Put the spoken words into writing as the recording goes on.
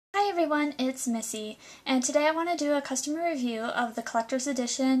everyone, it's Missy, and today I want to do a customer review of the Collector's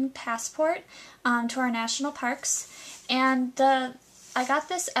Edition Passport to our national parks. And I got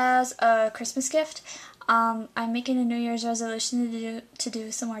this as a Christmas gift. I'm making a New Year's resolution to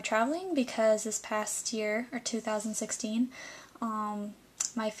do some more traveling because this past year, or 2016,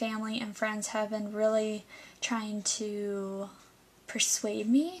 my family and friends have been really trying to persuade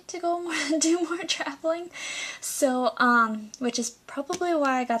me to go do more traveling, so which is probably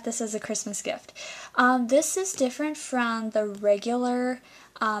why I got this as a Christmas gift. This is different from the regular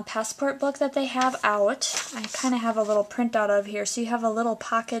passport book that they have out. I kind of have a little printout of here, so you have a little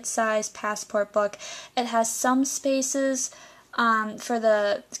pocket-sized passport book. It has some spaces for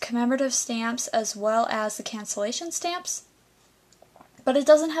the commemorative stamps as well as the cancellation stamps, but it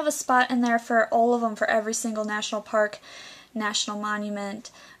doesn't have a spot in there for all of them for every single national park, national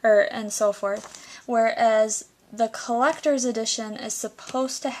monument, and so forth. Whereas the collector's edition is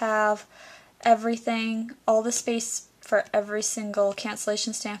supposed to have everything, all the space for every single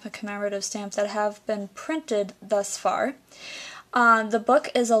cancellation stamp and commemorative stamp that have been printed thus far. The book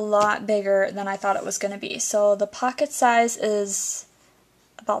is a lot bigger than I thought it was going to be. So the pocket size is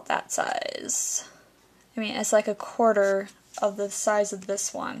about that size. I mean, it's like a quarter of the size of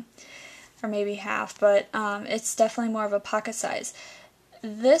this one, or maybe half, but it's definitely more of a pocket size.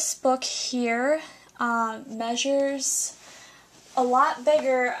 This book here measures a lot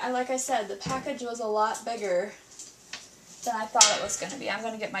bigger. Like I said, the package was a lot bigger than I thought it was going to be. I'm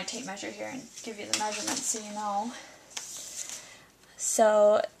going to get my tape measure here and give you the measurements so you know.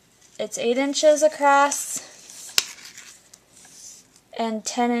 So it's 8 inches across and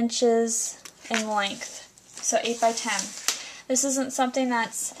 10 inches in length, so 8 by 10. This isn't something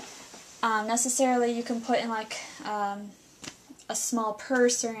that's necessarily you can put in like a small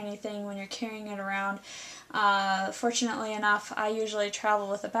purse or anything when you're carrying it around. Fortunately enough, I usually travel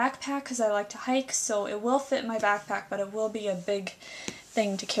with a backpack because I like to hike, so it will fit in my backpack, but it will be a big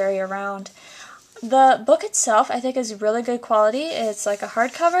thing to carry around. The book itself I think is really good quality. It's like a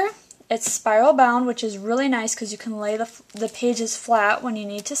hardcover. It's spiral bound, which is really nice because you can lay the pages flat when you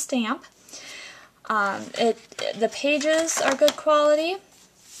need to stamp. The pages are good quality.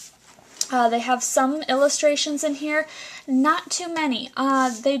 They have some illustrations in here, not too many.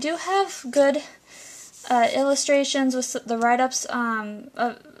 They do have good illustrations with the write-ups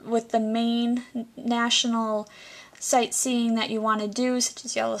with the main national sightseeing that you want to do, such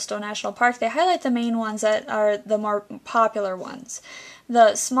as Yellowstone National Park. They highlight the main ones that are the more popular ones.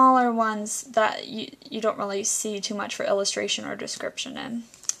 The smaller ones that you don't really see too much for illustration or description in.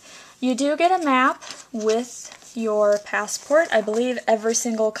 You do get a map with your passport. I believe every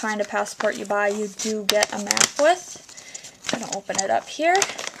single kind of passport you buy you do get a map with. I'm going to open it up here if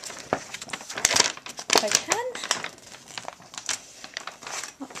I can.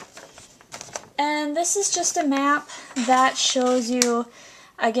 And this is just a map that shows you,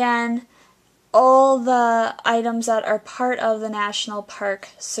 again, all the items that are part of the National Park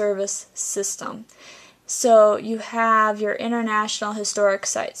Service system. So you have your international historic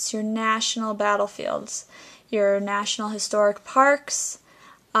sites, your national battlefields, your national historic parks.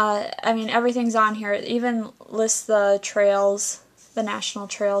 I mean, everything's on here. It even lists the trails, the national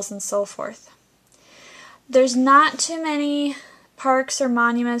trails, and so forth. There's not too many parks or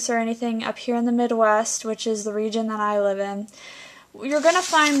monuments or anything up here in the Midwest, which is the region that I live in. You're going to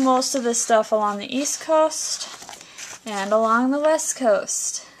find most of this stuff along the East Coast and along the West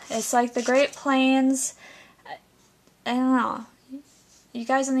Coast. It's like the Great Plains. I don't know. You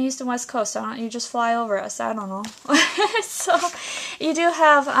guys on the East and West Coast, why don't you just fly over us? I don't know. So you do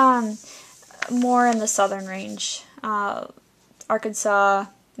have more in the southern range. Arkansas,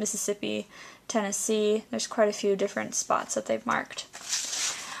 Mississippi, Tennessee. There's quite a few different spots that they've marked.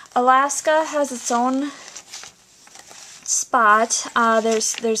 Alaska has its own spot.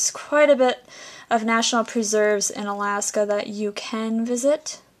 There's quite a bit of national preserves in Alaska that you can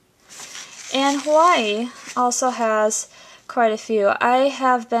visit. And Hawaii also has quite a few. I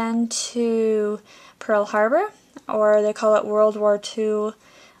have been to Pearl Harbor, or they call it World War II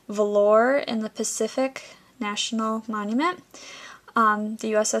Vellore in the Pacific National Monument,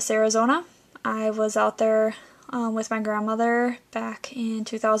 the USS Arizona. I was out there with my grandmother back in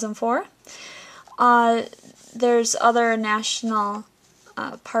 2004. There's other national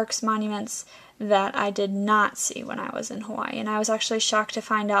parks, monuments that I did not see when I was in Hawaii, and I was actually shocked to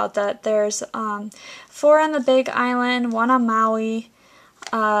find out that there's 4 on the Big Island, 1 on Maui.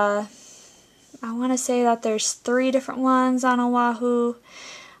 I want to say that there's 3 different ones on Oahu.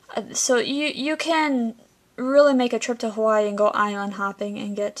 So you can really make a trip to Hawaii and go island hopping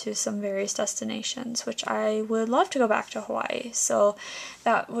and get to some various destinations, which I would love to go back to Hawaii. So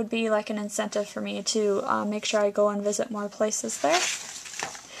that would be like an incentive for me to make sure I go and visit more places there.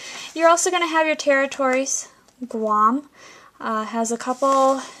 You're also going to have your territories. Guam has a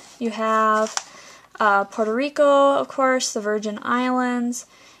couple. You have Puerto Rico, of course, the Virgin Islands,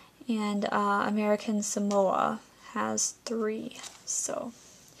 and American Samoa has 3. So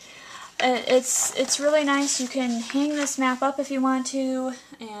it's really nice. You can hang this map up if you want to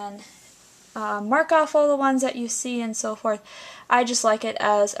and mark off all the ones that you see and so forth. I just like it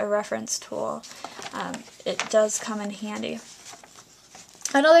as a reference tool. It does come in handy.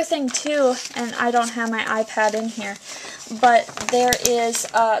 Another thing too, and I don't have my iPad in here, but there is,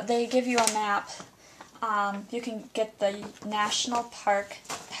 they give you a map. You can get the National Park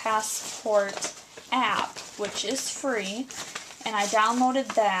Passport app, which is free, and I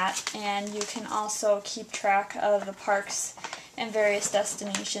downloaded that, and you can also keep track of the parks and various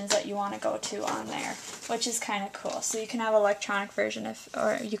destinations that you want to go to on there, which is kind of cool. So you can have an electronic version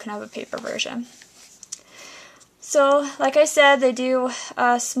or you can have a paper version. So, like I said, they do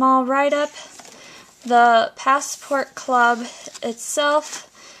a small write-up. The Passport Club itself,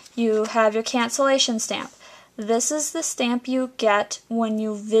 you have your cancellation stamp. This is the stamp you get when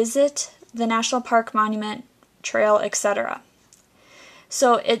you visit the National Park, Monument, Trail, etc.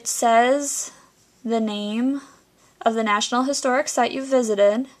 So it says the name of the National Historic Site you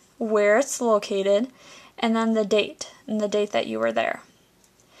visited, where it's located, and then the date, and the date that you were there.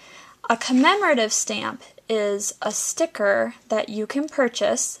 A commemorative stamp is a sticker that you can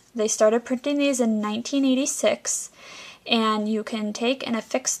purchase. They started printing these in 1986, and you can take and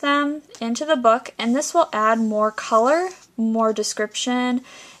affix them into the book, and this will add more color, more description,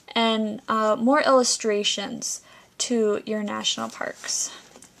 and more illustrations to your national parks.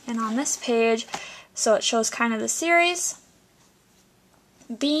 And on this page, so it shows kind of the series.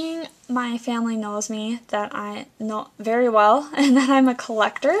 Being my family knows me, that I know very well, and that I'm a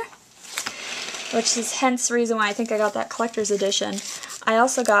collector, which is hence the reason why I think I got that collector's edition. I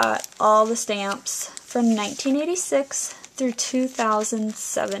also got all the stamps from 1986 through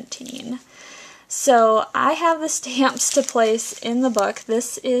 2017. So I have the stamps to place in the book.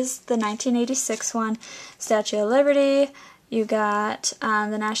 This is the 1986 one, Statue of Liberty. You got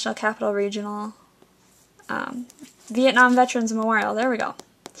the National Capital Regional, Vietnam Veterans Memorial, there we go.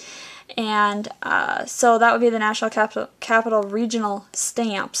 And so that would be the National Capital Regional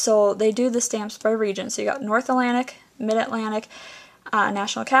stamp. So they do the stamps by region. So you got North Atlantic, Mid-Atlantic,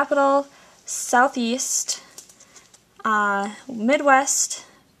 National Capital, Southeast, Midwest,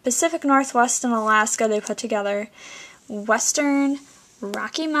 Pacific Northwest and Alaska they put together, Western,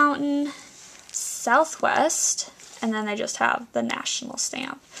 Rocky Mountain, Southwest, and then they just have the national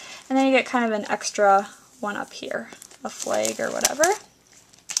stamp. And then you get kind of an extra one up here, a flag or whatever.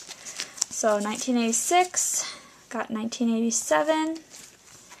 So 1986, got 1987,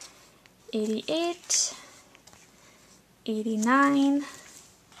 88, 89,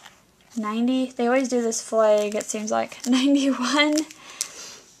 90, they always do this flag, it seems like, 91,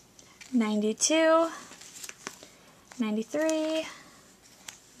 92, 93,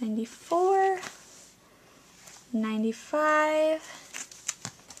 94, 95,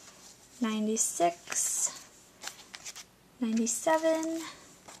 96, 97,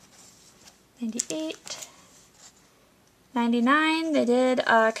 98, 99, they did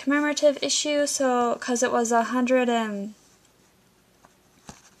a commemorative issue, so because it was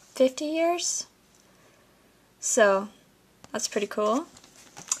 150 years, so that's pretty cool.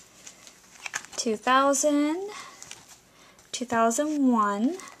 2000,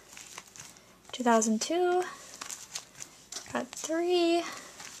 2001, 2002, got 3,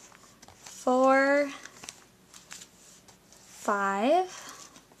 4, 5,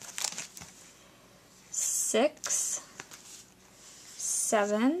 6,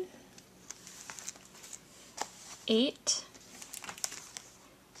 7, 8,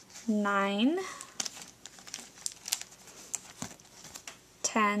 9,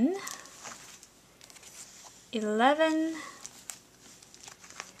 10, 11,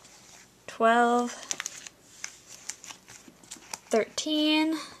 12,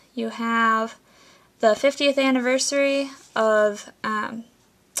 13, you have the 50th anniversary of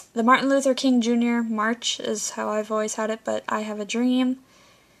the Martin Luther King Jr. March is how I've always had it, but I Have a Dream.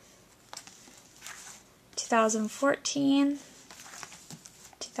 2014,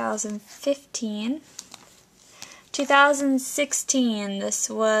 2015, 2016, this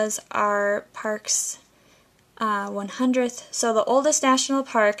was our park's 100th, so the oldest national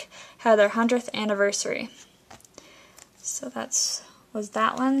park had their 100th anniversary. So that's was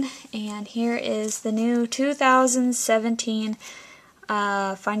that one, and here is the new 2017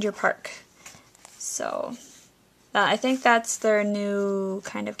 Find Your Park. So I think that's their new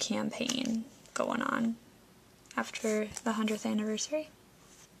kind of campaign going on after the 100th anniversary.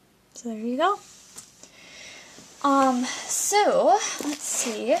 So there you go. So let's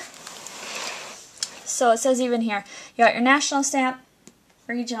see. So it says even here, you got your national stamp,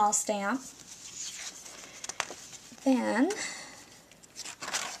 regional stamp. Then,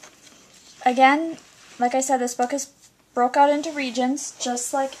 again, like I said, this book is broke out into regions,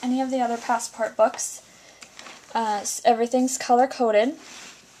 just like any of the other passport books. Everything's color-coded.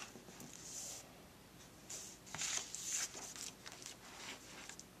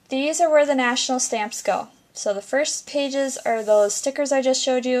 These are where the national stamps go. So the first pages are those stickers I just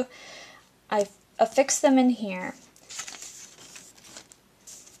showed you. I affixed them in here.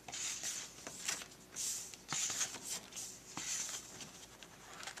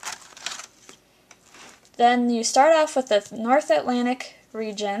 Then you start off with the North Atlantic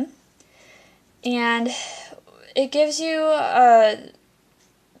region, and it gives you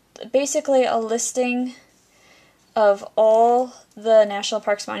basically a listing of all the national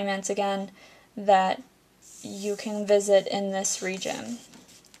parks monuments, again, that you can visit in this region.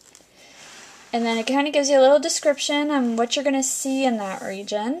 And then it kind of gives you a little description on what you're going to see in that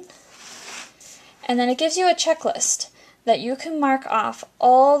region. And then it gives you a checklist that you can mark off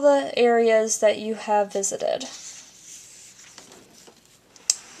all the areas that you have visited.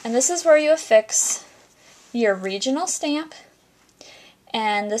 And this is where you affix your regional stamp,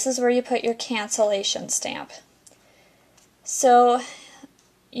 and this is where you put your cancellation stamp. So,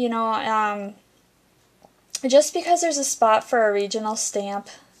 you know, just because there's a spot for a regional stamp,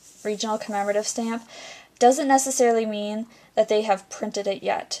 regional commemorative stamp, doesn't necessarily mean that they have printed it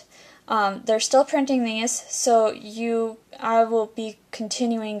yet. They're still printing these, so I will be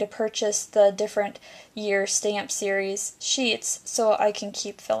continuing to purchase the different year stamp series sheets so I can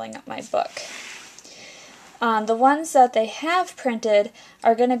keep filling up my book. The ones that they have printed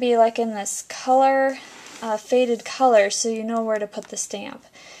are going to be like in this color, faded color, so you know where to put the stamp.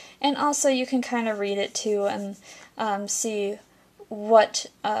 And also you can kind of read it too and see what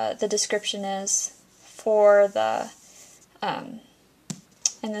the description is for the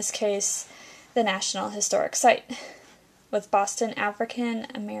in this case, the National Historic Site, with Boston African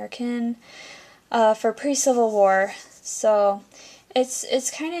American for pre-Civil War. So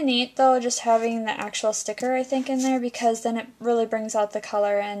it's kind of neat though, just having the actual sticker, I think, in there, because then it really brings out the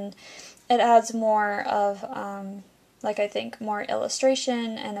color and it adds more of, like, I think, more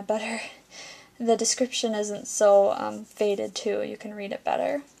illustration and a better, the description isn't so faded too, you can read it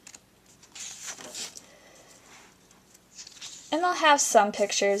better. And they'll have some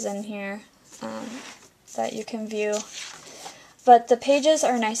pictures in here that you can view. But the pages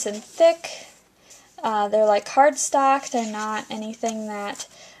are nice and thick. They're like cardstock. They're not anything that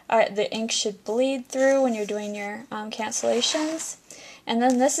the ink should bleed through when you're doing your cancellations. And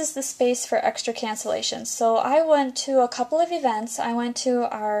then this is the space for extra cancellations. So I went to a couple of events. I went to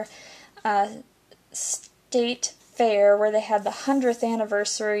our state fair where they had the 100th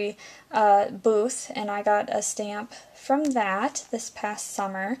anniversary booth, and I got a stamp from that this past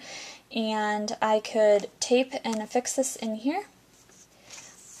summer, and I could tape and affix this in here.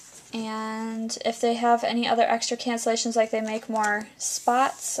 And if they have any other extra cancellations, like they make more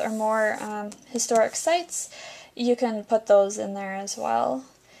spots or more historic sites, you can put those in there as well.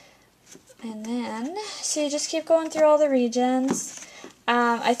 And then, so you just keep going through all the regions.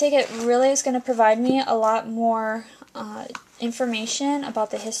 I think it really is going to provide me a lot more information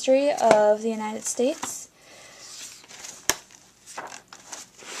about the history of the United States,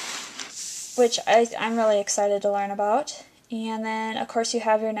 which I'm really excited to learn about. And then, of course, you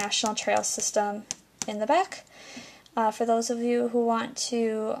have your National Trail System in the back for those of you who want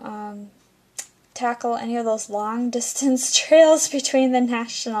to tackle any of those long-distance trails between the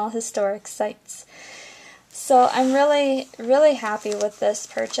National Historic Sites. So I'm really, really happy with this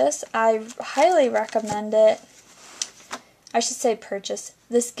purchase. I highly recommend it. I should say purchase.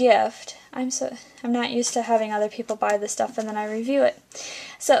 This gift. I'm not used to having other people buy this stuff and then I review it.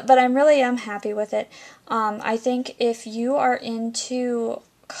 But I really am happy with it. I think if you are into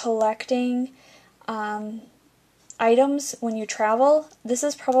collecting items when you travel, this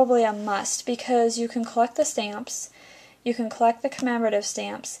is probably a must, because you can collect the stamps, you can collect the commemorative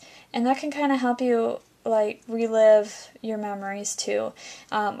stamps, and that can kind of help you like relive your memories too.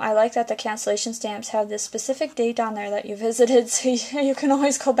 I like that the cancellation stamps have this specific date on there that you visited, so you can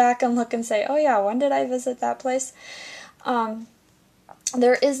always go back and look and say, oh yeah, when did I visit that place?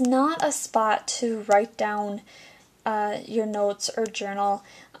 There is not a spot to write down your notes or journal.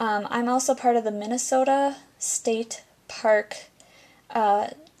 I'm also part of the Minnesota State Park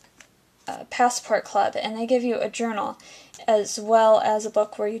Passport Club, and they give you a journal as well as a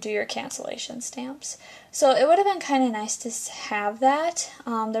book where you do your cancellation stamps. So it would have been kind of nice to have that.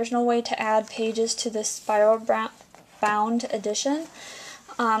 There's no way to add pages to this spiral bound edition.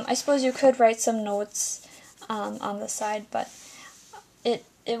 I suppose you could write some notes on the side, but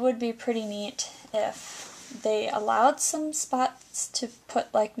it would be pretty neat if they allowed some spots to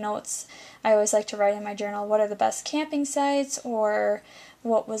put like notes. I always like to write in my journal what are the best camping sites, or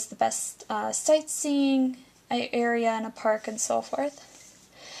what was the best sightseeing area in a park, and so forth.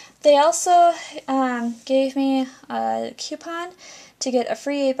 They also gave me a coupon to get a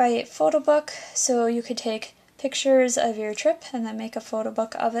free 8x8 photo book, so you could take pictures of your trip and then make a photo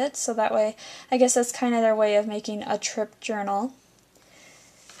book of it. So that way, I guess that's kind of their way of making a trip journal.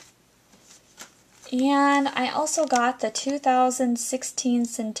 And I also got the 2016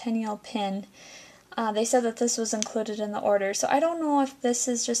 Centennial pin. They said that this was included in the order, so I don't know if this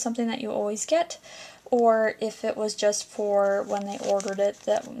is just something that you always get, or if it was just for when they ordered it.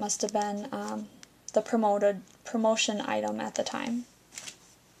 That must have been the promotion item at the time.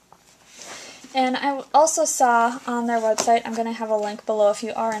 And I also saw on their website, I'm going to have a link below if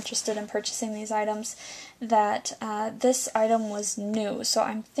you are interested in purchasing these items, that this item was new. So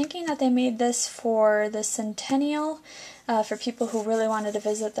I'm thinking that they made this for the Centennial, for people who really wanted to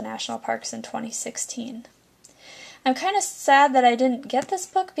visit the national parks in 2016. I'm kind of sad that I didn't get this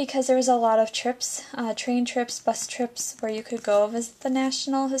book because there was a lot of trips, train trips, bus trips, where you could go visit the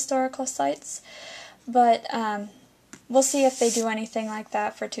national historical sites. But we'll see if they do anything like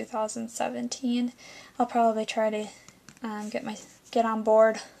that for 2017. I'll probably try to get on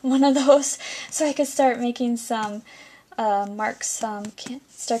board one of those so I could start making some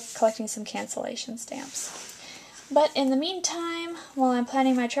start collecting some cancellation stamps. But in the meantime, while I'm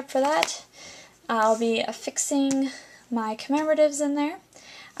planning my trip for that, I'll be affixing my commemoratives in there.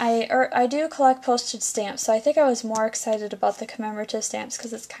 I do collect postage stamps, so I think I was more excited about the commemorative stamps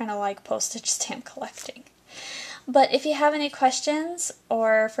because it's kind of like postage stamp collecting. But if you have any questions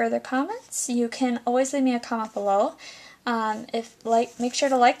or further comments, you can always leave me a comment below. Make sure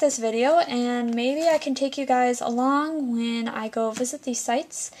to like this video, and maybe I can take you guys along when I go visit these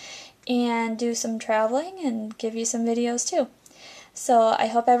sites and do some traveling and give you some videos too. So I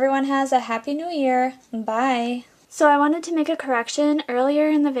hope everyone has a happy new year. Bye! So I wanted to make a correction. Earlier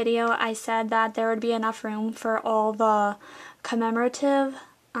in the video I said that there would be enough room for all the commemorative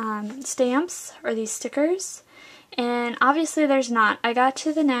stamps, or these stickers, and obviously there's not. I got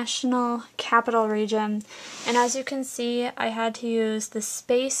to the National Capital Region, and as you can see I had to use the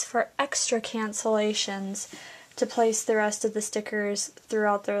space for extra cancellations to place the rest of the stickers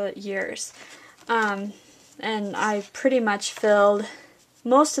throughout the years. And I pretty much filled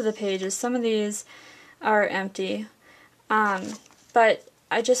most of the pages. Some of these are empty. But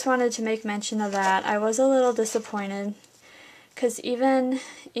I just wanted to make mention of that. I was a little disappointed because even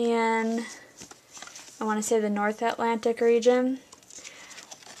in, I want to say, the North Atlantic region,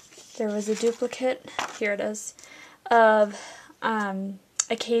 there was a duplicate, here it is, of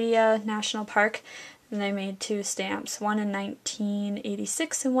Acadia National Park, and they made two stamps, one in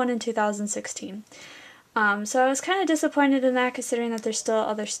 1986 and one in 2016. So I was kind of disappointed in that, considering that there's still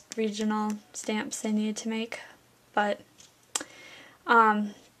other regional stamps they needed to make, but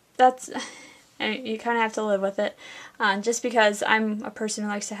you kind of have to live with it. Just because I'm a person who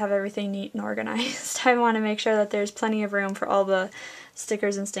likes to have everything neat and organized, I want to make sure that there's plenty of room for all the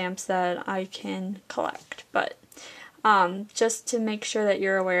stickers and stamps that I can collect. But just to make sure that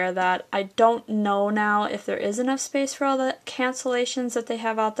you're aware of that, I don't know now if there is enough space for all the cancellations that they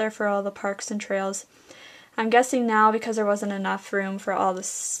have out there for all the parks and trails. I'm guessing now, because there wasn't enough room for all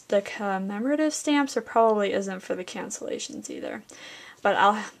the commemorative stamps, there probably isn't for the cancellations either. But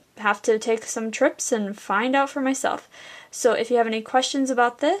I'll have to take some trips and find out for myself. So if you have any questions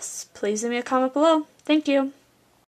about this, please leave me a comment below. Thank you!